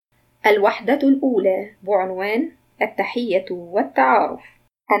الوحدة الأولى بعنوان التحية والتعارف.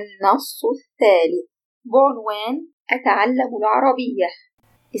 النص الثالث بعنوان أتعلم العربية.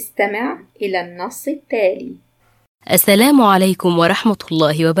 استمع إلى النص التالي. السلام عليكم ورحمة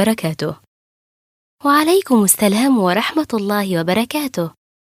الله وبركاته. وعليكم السلام ورحمة الله وبركاته.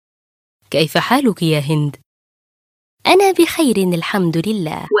 كيف حالك يا هند؟ أنا بخير الحمد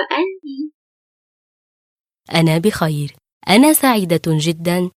لله. وأنت؟ أنا بخير. أنا سعيدة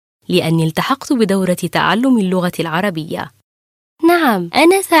جدا لأني التحقت بدورة تعلم اللغة العربية. نعم،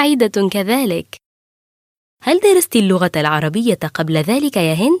 أنا سعيدة كذلك. هل درست اللغة العربية قبل ذلك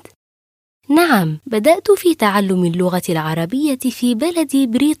يا هند؟ نعم، بدأت في تعلم اللغة العربية في بلد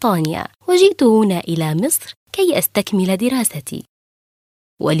بريطانيا، وجئت هنا إلى مصر كي أستكمل دراستي.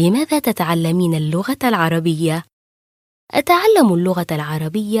 ولماذا تتعلمين اللغة العربية؟ أتعلم اللغة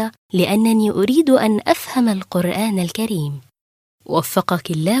العربية لأنني أريد أن أفهم القرآن الكريم.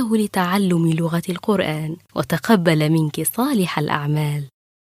 وفقك الله لتعلم لغة القرآن وتقبل منك صالح الأعمال.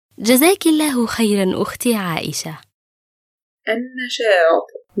 جزاك الله خيرا أختي عائشة. النشاط.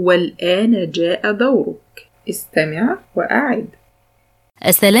 والآن جاء دورك. استمع وأعد.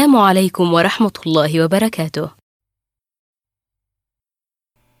 السلام عليكم ورحمة الله وبركاته.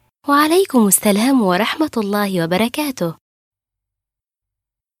 وعليكم السلام ورحمة الله وبركاته.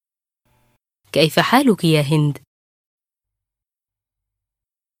 كيف حالك يا هند؟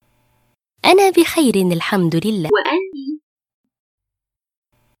 أنا بخير الحمد لله. وأنت؟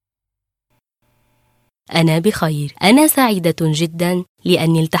 أنا بخير. أنا سعيدة جدا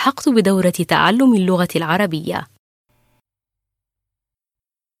لأني التحقت بدورة تعلم اللغة العربية.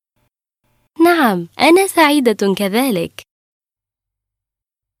 نعم، أنا سعيدة كذلك.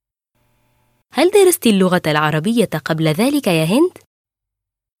 هل درست اللغة العربية قبل ذلك يا هند؟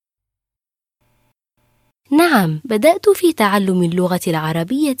 نعم، بدأت في تعلم اللغة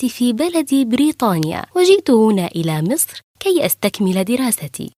العربية في بلد بريطانيا، وجئت هنا إلى مصر كي أستكمل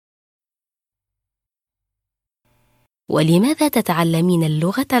دراستي. ولماذا تتعلمين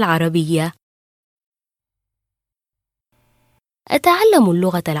اللغة العربية؟ أتعلم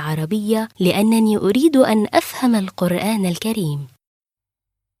اللغة العربية لأنني أريد أن أفهم القرآن الكريم.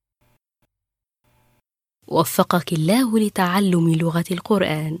 وفقك الله لتعلم لغة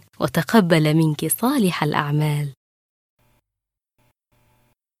القرآن وتقبل منك صالح الأعمال.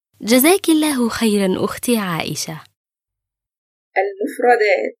 جزاك الله خيرا أختي عائشة.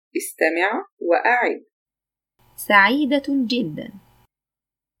 المفردات. استمع وأعد. سعيدة جدا.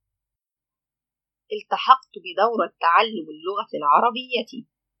 التحقت بدورة تعلم اللغة العربية.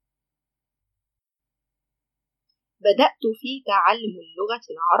 بدأت في تعلم اللغة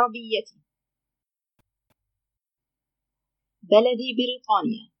العربية. بلدي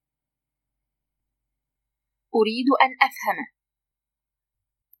بريطانيا. أريد أن أفهم.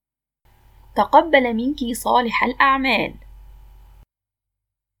 تقبل منك صالح الأعمال.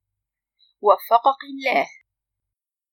 وفقك الله.